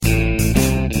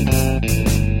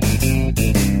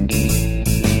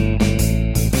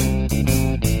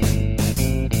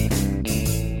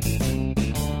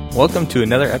Welcome to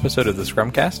another episode of the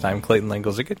Scrumcast. I'm Clayton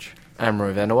Lengel-Zigich. I'm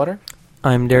Roy Vandewater.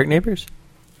 I'm Derek Neighbors.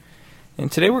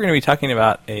 And today we're going to be talking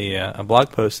about a blog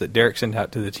post that Derek sent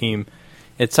out to the team.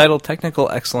 It's titled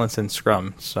Technical Excellence in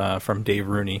Scrum. It's from Dave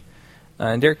Rooney.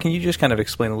 And Derek, can you just kind of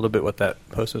explain a little bit what that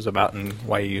post was about and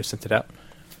why you sent it out?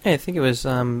 Yeah, I think it was,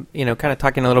 kind of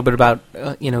talking a little bit about,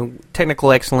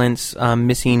 technical excellence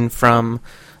missing from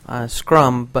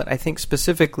Scrum, but I think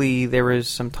specifically there was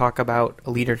some talk about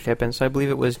leadership, and so I believe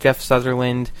it was Jeff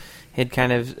Sutherland had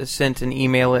kind of sent an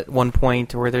email at one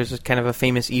point where there's kind of a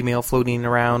famous email floating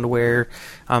around where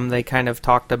they kind of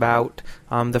talked about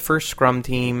the first Scrum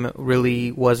team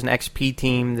really was an XP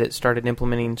team that started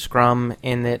implementing Scrum,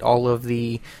 and that all of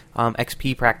the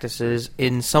XP practices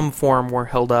in some form were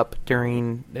held up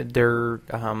during their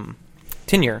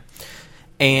tenure.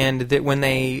 And that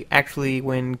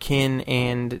when Ken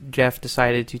and Jeff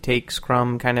decided to take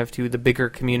Scrum kind of to the bigger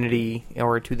community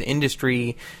or to the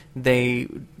industry,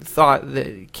 Ken thought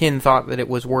that it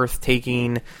was worth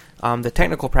taking the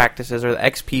technical practices or the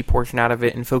XP portion out of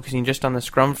it and focusing just on the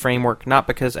Scrum framework, not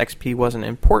because XP wasn't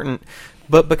important,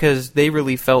 but because they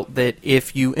really felt that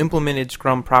if you implemented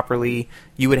Scrum properly,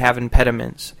 you would have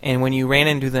impediments. And when you ran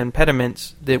into the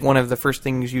impediments, that one of the first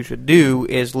things you should do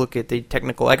is look at the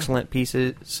technical excellence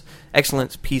pieces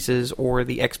or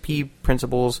the XP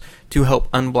principles to help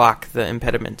unblock the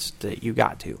impediments that you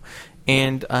got to.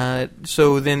 And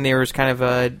so then there was kind of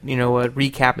a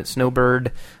recap at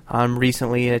Snowbird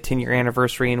recently, a 10-year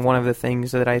anniversary, and one of the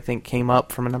things that I think came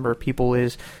up from a number of people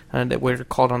is that were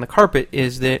called on the carpet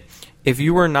is that if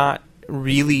you were not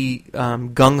really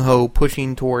gung-ho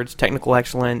pushing towards technical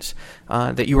excellence,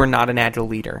 that you are not an Agile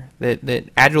leader. That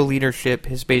Agile leadership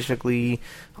has basically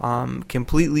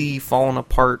completely fallen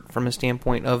apart from a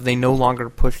standpoint of they no longer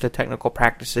push the technical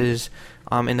practices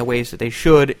in the ways that they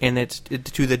should, and it's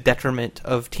to the detriment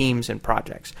of teams and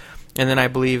projects. And then I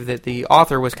believe that the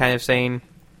author was kind of saying,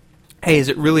 hey, is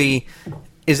that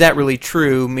really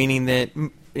true? Meaning that,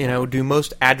 do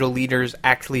most Agile leaders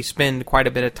actually spend quite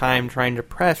a bit of time trying to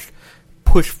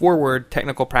push forward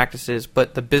technical practices,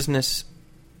 but the business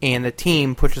and the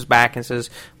team pushes back and says,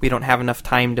 we don't have enough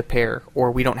time to pair,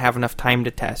 or we don't have enough time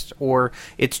to test, or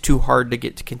it's too hard to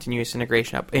get to continuous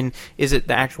integration up? And is it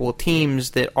the actual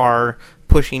teams that are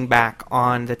pushing back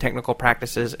on the technical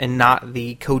practices and not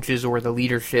the coaches or the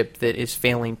leadership that is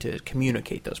failing to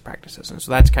communicate those practices? And so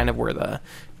that's kind of where the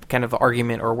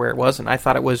argument or where it was, and I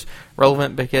thought it was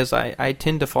relevant because I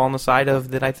tend to fall on the side of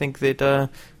that. I think that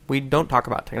we don't talk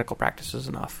about technical practices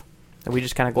enough, and we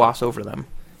just kind of gloss over them.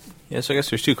 Yeah, so I guess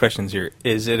there's two questions here.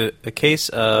 Is it a case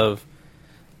of,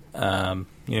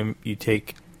 you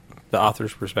take the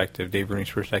author's perspective, Dave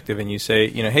Rooney's perspective, and you say,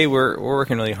 hey, we're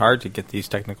working really hard to get these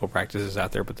technical practices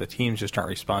out there, but the teams just aren't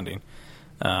responding?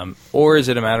 Or is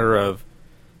it a matter of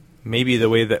maybe the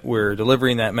way that we're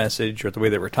delivering that message or the way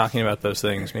that we're talking about those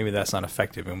things, maybe that's not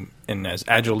effective, and as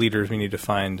Agile leaders, we need to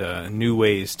find new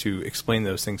ways to explain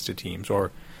those things to teams?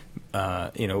 Or,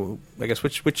 I guess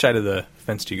which side of the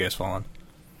fence do you guys fall on?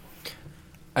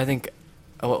 I think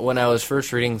when I was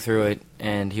first reading through it,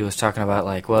 and he was talking about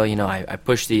I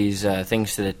push these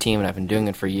things to the team, and I've been doing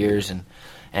it for years, and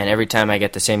every time I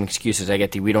get the same excuses. I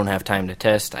get the we don't have time to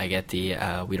test. I get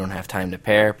the we don't have time to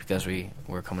pair because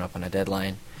we're coming up on a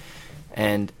deadline,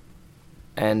 and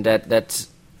that's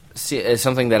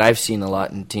something that I've seen a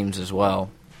lot in teams as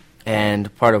well.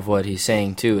 And part of what he's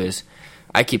saying too is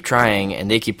I keep trying,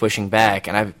 and they keep pushing back,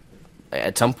 and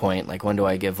at some point, when do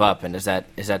I give up? And is that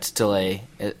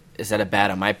a bad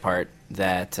on my part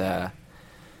that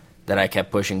I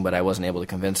kept pushing, but I wasn't able to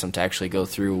convince them to actually go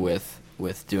through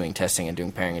with doing testing and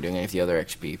doing pairing and doing any of the other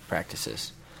XP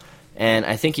practices? And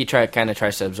I think he kind of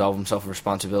tries to absolve himself of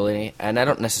responsibility. And I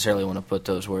don't necessarily want to put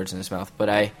those words in his mouth, but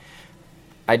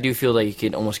I do feel like you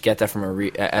can almost get that from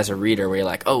as a reader, where you're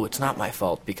like, oh, it's not my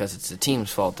fault because it's the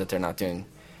team's fault that they're not doing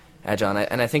Agile.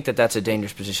 And I think that that's a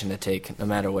dangerous position to take, no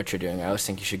matter what you're doing. I always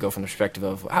think you should go from the perspective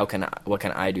of what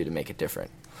can I do to make it different.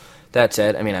 That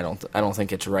said, I don't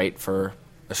think it's right for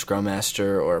a Scrum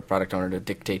Master or a product owner to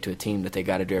dictate to a team that they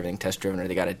got to do everything test driven or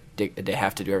they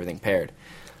have to do everything paired.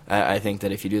 I think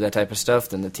that if you do that type of stuff,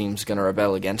 then the team's going to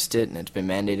rebel against it, and it's been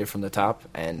mandated from the top,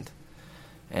 and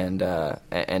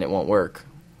it won't work.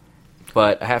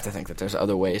 But I have to think that there's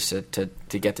other ways to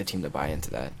get the team to buy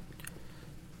into that.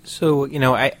 So,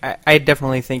 I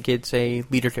definitely think it's a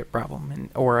leadership problem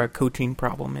or a coaching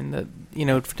problem. And,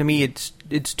 to me,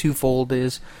 it's twofold.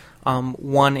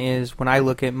 One is when I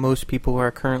look at most people who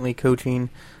are currently coaching,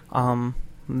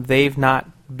 they've not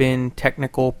been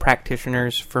technical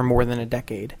practitioners for more than a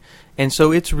decade. And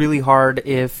so it's really hard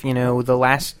if, the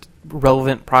last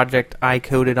relevant project I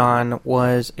coded on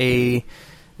was a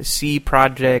C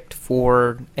project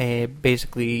for a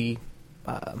basically,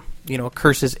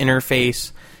 curses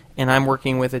interface, and I'm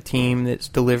working with a team that's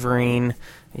delivering,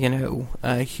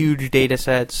 huge data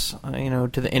sets, to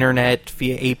the internet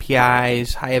via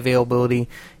APIs, high availability.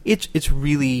 It's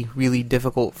really, really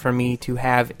difficult for me to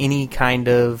have any kind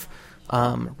of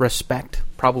respect,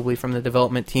 probably from the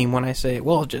development team, when I say,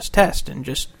 well, just test and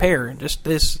just pair and just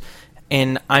this,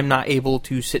 and I'm not able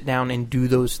to sit down and do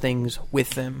those things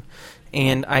with them.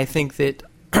 And I think that,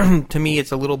 to me,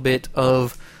 it's a little bit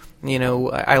of,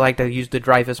 I like to use the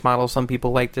Dreyfus model. Some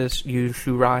people like to use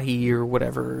Shurahi or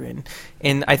whatever.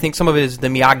 And I think some of it is the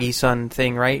Miyagi-san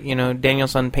thing, right?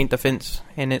 Daniel-san paint the fence.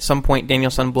 And at some point,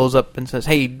 Daniel-san blows up and says,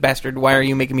 hey, bastard, why are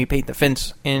you making me paint the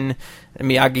fence? And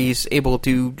Miyagi's able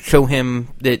to show him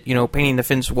that, painting the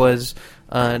fence was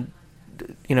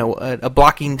a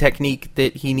blocking technique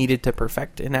that he needed to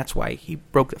perfect, and that's why he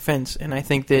broke the fence. And I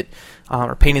think that,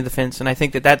 or painted the fence, and I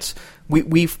think that that's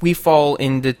we fall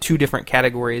into two different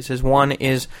categories. As one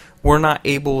is we're not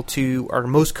able to, or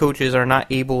most coaches are not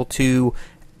able to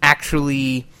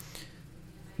actually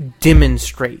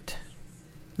demonstrate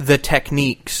the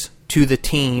techniques to the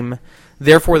team.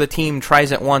 Therefore, the team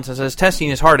tries it once and says, testing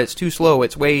is hard, it's too slow,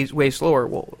 it's way slower.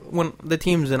 Well, when the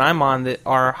teams that I'm on that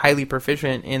are highly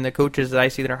proficient, and the coaches that I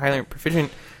see that are highly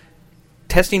proficient,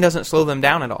 testing doesn't slow them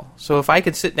down at all. So if I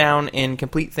could sit down and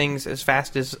complete things as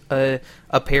fast as a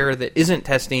pair that isn't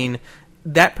testing,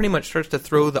 that pretty much starts to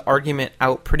throw the argument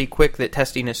out pretty quick that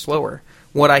testing is slower.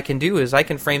 What I can do is I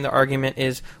can frame the argument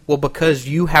is, well, because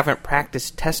you haven't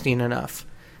practiced testing enough,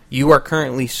 you are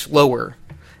currently slower.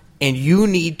 And you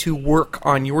need to work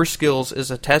on your skills as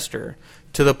a tester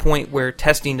to the point where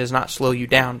testing does not slow you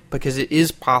down, because it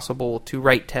is possible to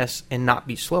write tests and not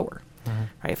be slower. Mm-hmm.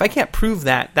 Right? If I can't prove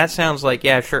that, that sounds like,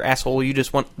 yeah, sure, asshole, you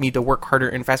just want me to work harder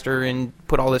and faster and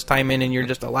put all this time in, and you're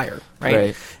just a liar.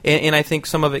 Right? And I think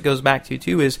some of it goes back to,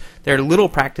 too, is there are little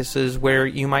practices where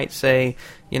you might say,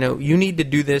 you need to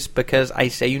do this because I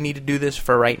say you need to do this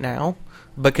for right now,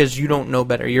 because you don't know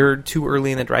better. You're too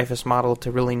early in the Dreyfus model to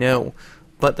really know.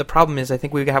 But the problem is, I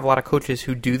think we have a lot of coaches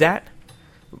who do that,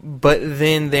 but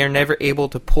then they're never able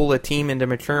to pull a team into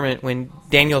maturement. When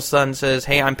Daniel's son says,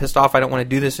 hey, I'm pissed off, I don't want to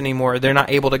do this anymore, they're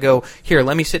not able to go, here,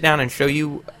 let me sit down and show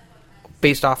you,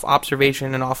 based off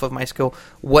observation and off of my skill,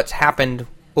 what's happened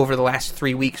over the last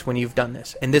 3 weeks when you've done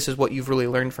this. And this is what you've really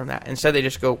learned from that. Instead, they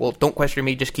just go, well, don't question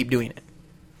me, just keep doing it.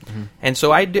 Mm-hmm. And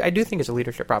so I do think it's a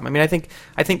leadership problem. I mean,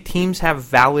 I think teams have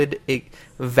valid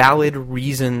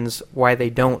reasons why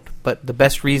they don't, but the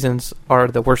best reasons are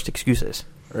the worst excuses.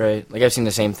 Right. Like, I've seen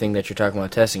the same thing that you're talking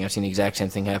about testing. I've seen the exact same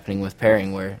thing happening with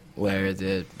pairing, where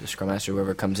the Scrum Master,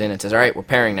 whoever comes in and says, all right, we're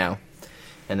pairing now.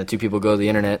 And the two people go to the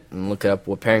internet and look up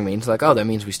what pairing means. Like, oh, that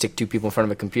means we stick two people in front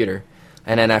of a computer.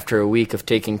 And then after a week of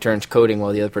taking turns coding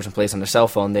while the other person plays on their cell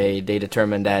phone, they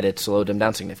determine that it slowed them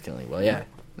down significantly. Well, yeah,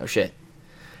 no shit.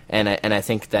 And I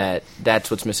think that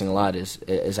that's what's missing a lot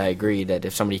is I agree that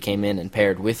if somebody came in and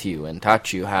paired with you and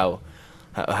taught you how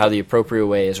the appropriate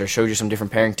way is, or showed you some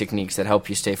different pairing techniques that help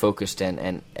you stay focused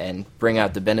and bring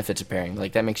out the benefits of pairing,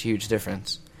 like, that makes a huge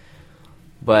difference.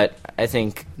 But I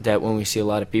think that when we see a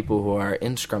lot of people who are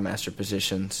in Scrum Master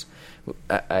positions,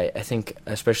 I think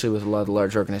especially with a lot of the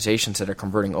large organizations that are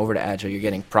converting over to Agile, you're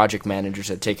getting project managers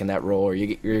that take in that role, or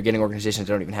you're getting organizations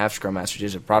that don't even have Scrum Masters,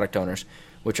 just have product owners,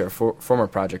 which are former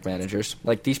project managers.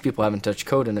 Like, these people haven't touched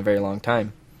code in a very long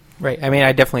time. Right. I mean,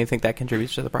 I definitely think that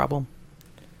contributes to the problem.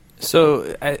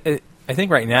 So I think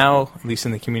right now, at least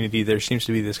in the community, there seems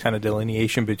to be this kind of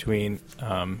delineation between,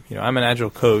 I'm an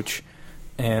Agile coach,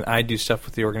 and I do stuff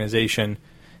with the organization,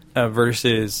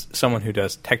 versus someone who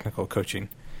does technical coaching.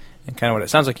 And kind of what it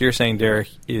sounds like you're saying, Derek,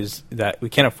 is that we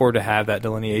can't afford to have that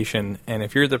delineation. And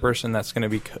if you're the person that's going to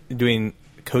be doing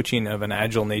coaching of an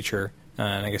Agile nature,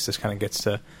 and I guess this kind of gets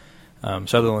to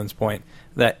Sutherland's point,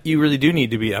 that you really do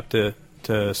need to be up to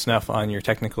snuff on your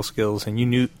technical skills, and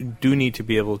you do need to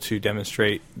be able to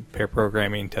demonstrate pair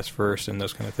programming, test first, and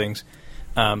those kind of things.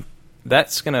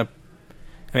 That's going to,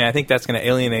 I think that's going to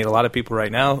alienate a lot of people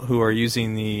right now who are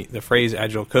using the phrase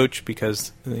Agile coach,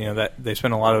 because that they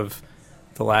spend a lot of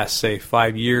the last, say,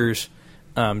 5 years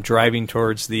driving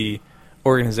towards the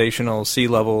organizational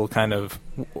C-level kind of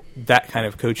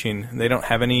coaching. They don't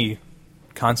have any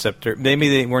concept, or maybe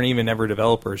they weren't even ever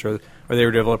developers, or they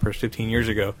were developers 15 years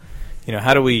ago.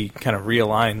 How do we kind of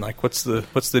realign? Like, what's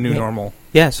the new normal?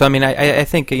 Yeah, so I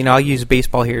think I'll use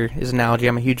baseball here as an analogy.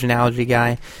 I'm a huge analogy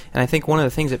guy, and I think one of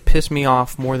the things that pissed me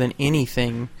off more than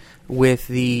anything with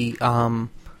the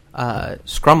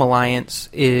Scrum Alliance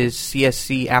is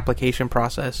CSC application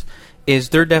process. is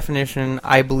their definition,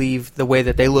 I believe, the way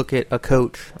that they look at a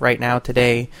coach right now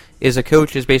today, is a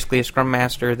coach is basically a scrum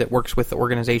master that works with the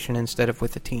organization instead of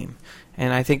with the team.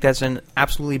 And I think that's an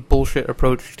absolutely bullshit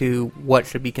approach to what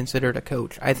should be considered a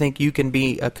coach. I think you can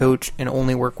be a coach and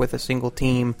only work with a single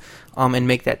team and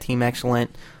make that team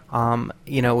excellent.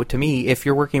 To me, if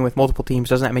you're working with multiple teams,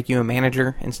 doesn't that make you a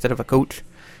manager instead of a coach?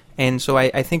 And so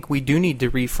I think we do need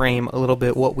to reframe a little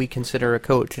bit what we consider a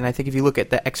coach. And I think if you look at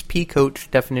the XP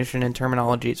coach definition and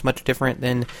terminology, it's much different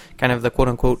than kind of the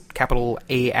quote-unquote capital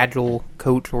A Agile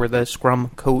coach or the Scrum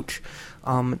coach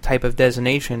type of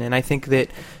designation. And I think that,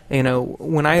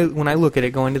 when I look at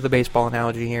it, going to the baseball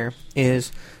analogy here,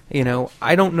 is,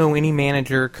 I don't know any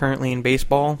manager currently in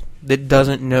baseball that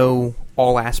doesn't know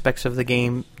all aspects of the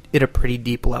game at a pretty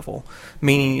deep level.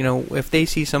 Meaning, if they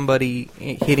see somebody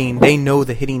hitting, they know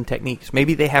the hitting techniques.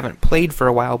 Maybe they haven't played for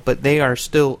a while, but they are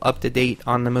still up to date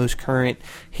on the most current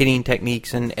hitting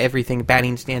techniques and everything,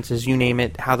 batting stances, you name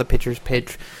it, how the pitchers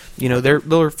pitch.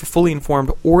 They're fully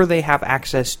informed, or they have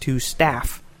access to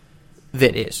staff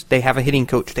that is. They have a hitting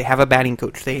coach, they have a batting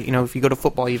coach. They, if you go to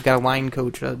football, you've got a line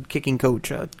coach, a kicking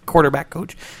coach, a quarterback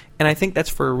coach. And I think that's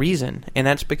for a reason. And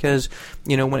that's because,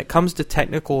 when it comes to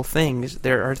technical things,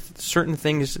 there are certain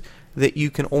things that you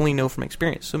can only know from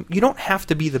experience. So you don't have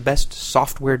to be the best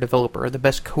software developer or the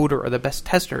best coder or the best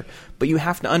tester, but you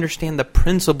have to understand the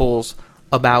principles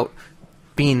about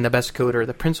being the best coder,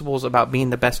 the principles about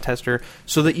being the best tester,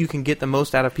 so that you can get the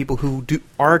most out of people who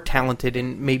are talented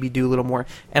and maybe do a little more.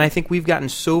 And I think we've gotten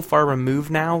so far removed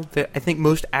now that I think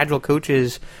most Agile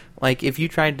coaches, like if you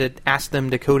tried to ask them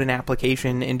to code an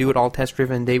application and do it all test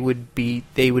driven, they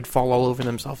would fall all over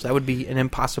themselves. That would be an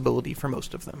impossibility for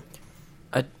most of them.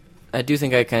 I do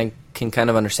think I can kind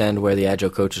of understand where the Agile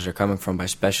coaches are coming from by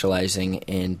specializing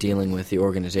in dealing with the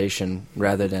organization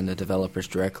rather than the developers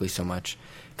directly so much.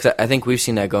 Because I think we've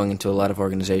seen that going into a lot of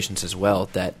organizations as well,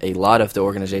 that a lot of the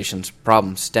organization's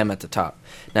problems stem at the top.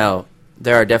 Now,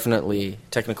 there are definitely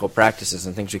technical practices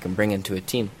and things we can bring into a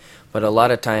team, but a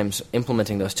lot of times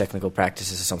implementing those technical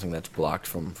practices is something that's blocked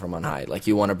from on high. Like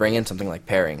you want to bring in something like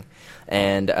pairing,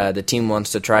 and the team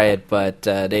wants to try it, but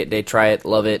they try it,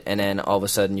 love it, and then all of a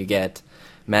sudden you get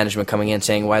management coming in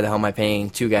saying, why the hell am I paying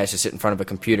two guys to sit in front of a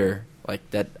computer? Like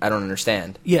that, I don't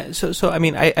understand. Yeah, so I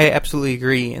mean, I absolutely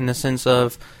agree in the sense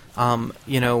of,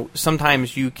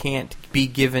 sometimes you can't be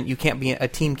given, a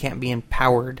team can't be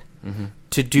empowered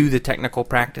to do the technical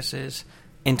practices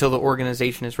until the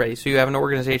organization is ready. So you have an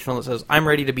organization that says, I'm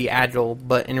ready to be Agile,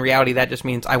 but in reality that just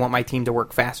means I want my team to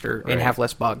work faster and have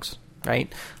less bugs,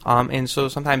 right? And so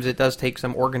sometimes it does take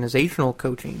some organizational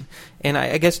coaching. And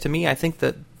I guess to me, I think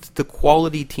that the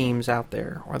quality teams out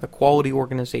there or the quality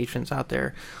organizations out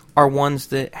there are ones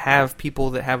that have people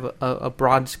that have a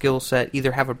broad skill set,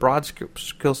 either have a broad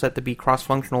skill set to be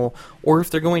cross-functional, or if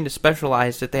they're going to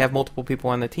specialize, that they have multiple people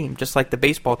on the team, just like the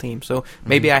baseball team. So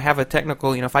maybe I have a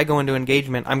technical, if I go into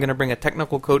engagement, I'm going to bring a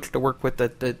technical coach to work with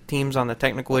the teams on the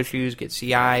technical issues, get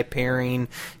CI, pairing,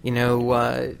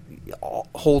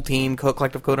 whole team,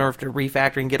 collective code after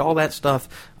refactoring, get all that stuff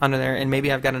under there. And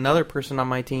maybe I've got another person on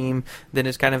my team that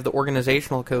is kind of the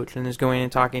organizational coach and is going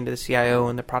and talking to the CIO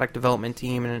and the product development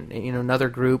team and another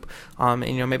group.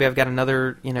 Maybe I've got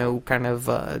another kind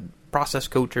of process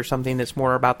coach or something that's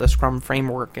more about the Scrum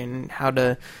framework and how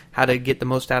to get the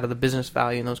most out of the business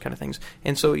value and those kind of things.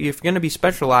 And so if you're going to be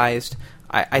specialized,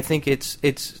 I think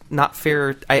it's not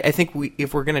fair. I think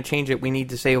if we're going to change it, we need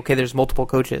to say, okay, there's multiple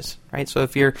coaches, right? So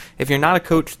if you're not a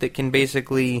coach that can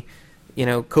basically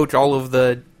coach all of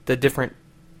the different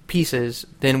pieces,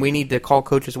 then we need to call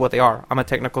coaches what they are. I'm a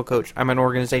technical coach. I'm an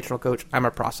organizational coach. I'm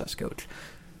a process coach.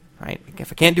 Right?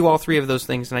 If I can't do all three of those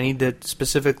things, then I need to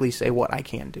specifically say what I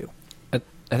can do.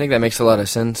 I think that makes a lot of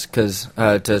sense because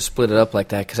to split it up like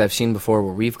that, because I've seen before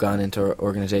where we've gone into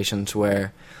organizations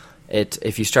where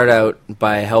if you start out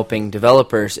by helping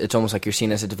developers, it's almost like you're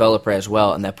seen as a developer as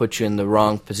well, and that puts you in the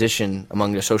wrong position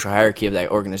among the social hierarchy of that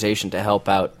organization to help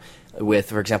out with,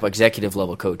 for example, executive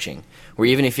level coaching, where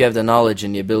even if you have the knowledge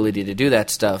and the ability to do that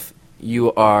stuff,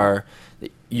 you are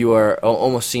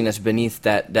almost seen as beneath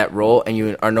that role, and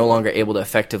you are no longer able to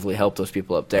effectively help those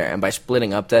people up there. And by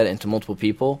splitting up that into multiple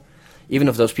people, even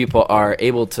if those people are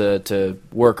able to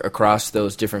work across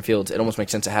those different fields, it almost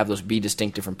makes sense to have those be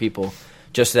distinct different people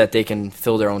just so that they can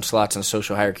fill their own slots in the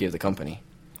social hierarchy of the company.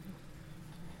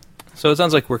 So it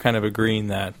sounds like we're kind of agreeing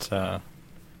that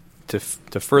to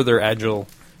further Agile,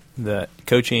 that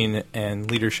coaching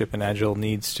and leadership in Agile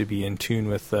needs to be in tune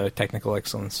with technical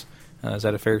excellence. Is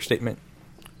that a fair statement?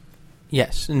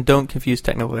 Yes, and don't confuse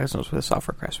technical excellence with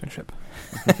software craftsmanship.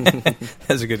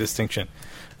 That's a good distinction.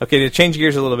 Okay, to change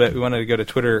gears a little bit, we wanted to go to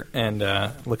Twitter and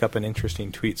look up an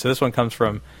interesting tweet. So this one comes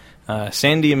from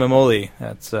Sandy Mamoli.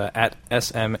 That's at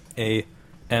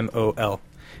SMAMOL.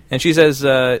 And she says,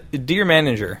 Dear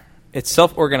manager, it's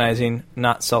self-organizing,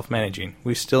 not self-managing.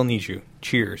 We still need you.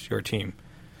 Cheers, your team.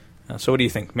 So what do you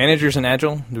think? Managers in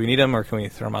Agile, do we need them or can we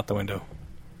throw them out the window?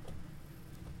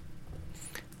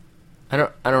 I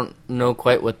don't know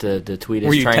quite what the tweet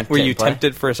is trying to Were you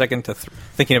tempted for a second to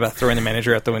thinking about throwing the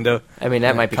manager out the window? I mean,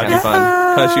 that might be kind of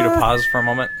fun. Cause you to pause for a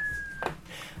moment?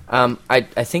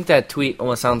 I think that tweet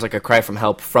almost sounds like a cry from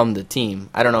help from the team.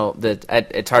 I don't know.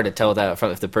 It's hard to tell that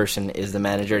if the person is the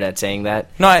manager that's saying that.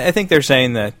 No, I think they're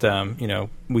saying that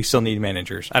we still need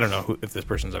managers. I don't know if this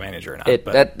person's a manager or not.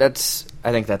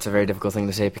 I think that's a very difficult thing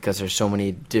to say because there's so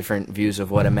many different views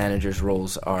of what a manager's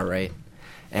roles are, right?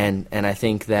 And I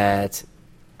think that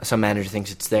some manager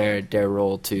thinks it's their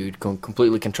role to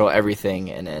completely control everything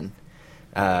and then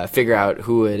figure out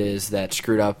who it is that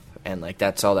screwed up, and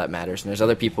that's all that matters. And there's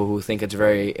other people who think it's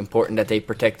very important that they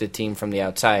protect the team from the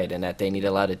outside and that they need to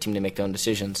allow the team to make their own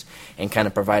decisions and kind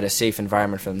of provide a safe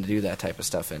environment for them to do that type of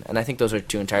stuff in. And I think those are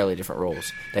two entirely different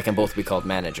roles that can both be called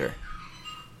manager.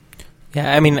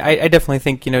 Yeah, I mean, I definitely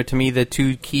think, to me, the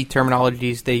two key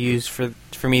terminologies they used for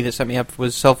me that set me up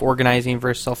was self-organizing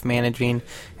versus self-managing,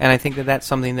 and I think that that's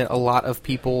something that a lot of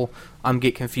people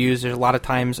get confused. There's a lot of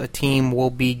times a team will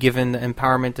be given the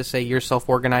empowerment to say you're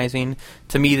self-organizing.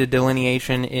 To me, the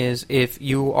delineation is if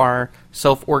you are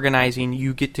self-organizing,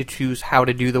 you get to choose how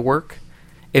to do the work.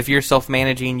 If you're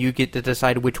self-managing, you get to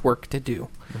decide which work to do.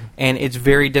 Mm-hmm. And it's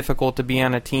very difficult to be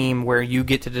on a team where you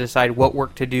get to decide what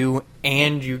work to do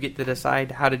and you get to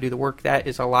decide how to do the work. That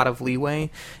is a lot of leeway.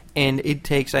 And it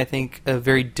takes, I think, a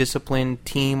very disciplined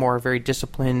team or a very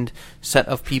disciplined set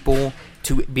of people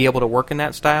to be able to work in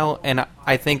that style. And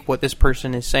I think what this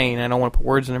person is saying, I don't want to put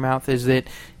words in their mouth, is that,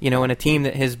 in a team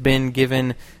that has been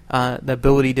given the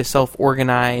ability to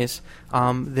self-organize,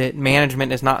 that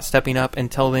management is not stepping up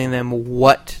and telling them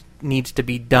what needs to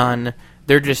be done.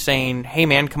 They're just saying, hey,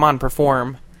 man, come on,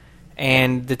 perform.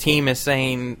 And the team is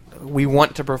saying, we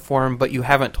want to perform, but you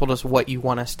haven't told us what you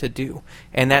want us to do.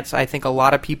 And that's, I think, a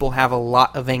lot of people have a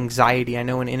lot of anxiety. I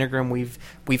know in Integrum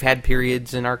we've had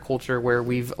periods in our culture where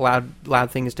we've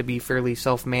allowed things to be fairly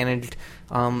self-managed,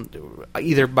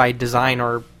 either by design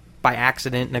or by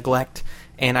accident, neglect.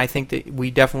 And I think that we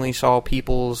definitely saw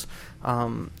people's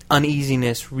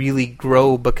uneasiness really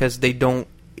grow because there's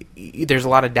a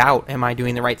lot of doubt. Am I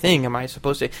doing the right thing? Am I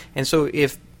supposed to? And so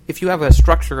if you have a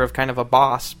structure of kind of a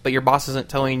boss, but your boss isn't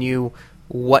telling you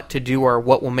what to do or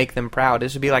what will make them proud,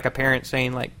 this would be like a parent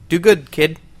saying, do good,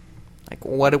 kid.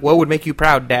 What would make you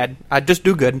proud, Dad? Just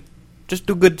do good. Just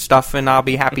do good stuff and I'll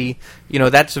be happy.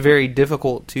 That's very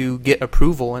difficult to get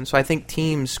approval. And so I think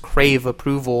teams crave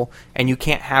approval, and you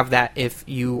can't have that if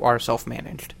you are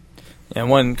self-managed. And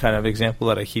one kind of example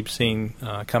that I keep seeing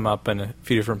come up in a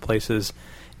few different places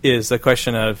is the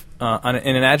question of,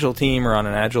 in an Agile team or on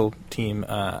an Agile team,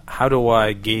 how do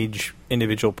I gauge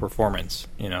individual performance?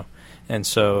 And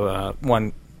so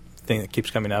one thing that keeps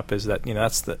coming up is that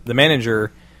that's the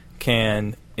manager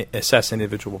can assess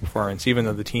individual performance, even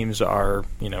though the teams are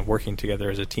working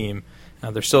together as a team.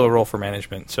 There's still a role for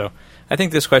management. So I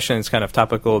think this question is kind of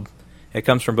topical. It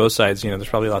comes from both sides. There's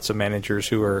probably lots of managers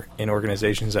who are in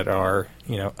organizations that are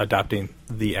adopting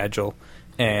the Agile,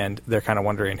 and they're kind of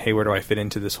wondering, hey, where do I fit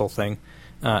into this whole thing?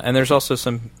 And there's also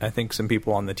some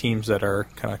people on the teams that are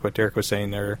kind of like what Derek was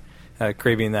saying. They're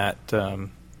craving that,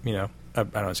 I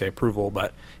don't want to say approval,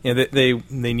 but they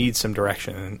need some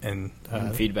direction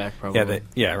and feedback, probably.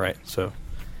 Yeah, right. So,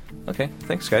 okay,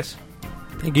 thanks, guys.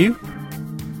 Thank you.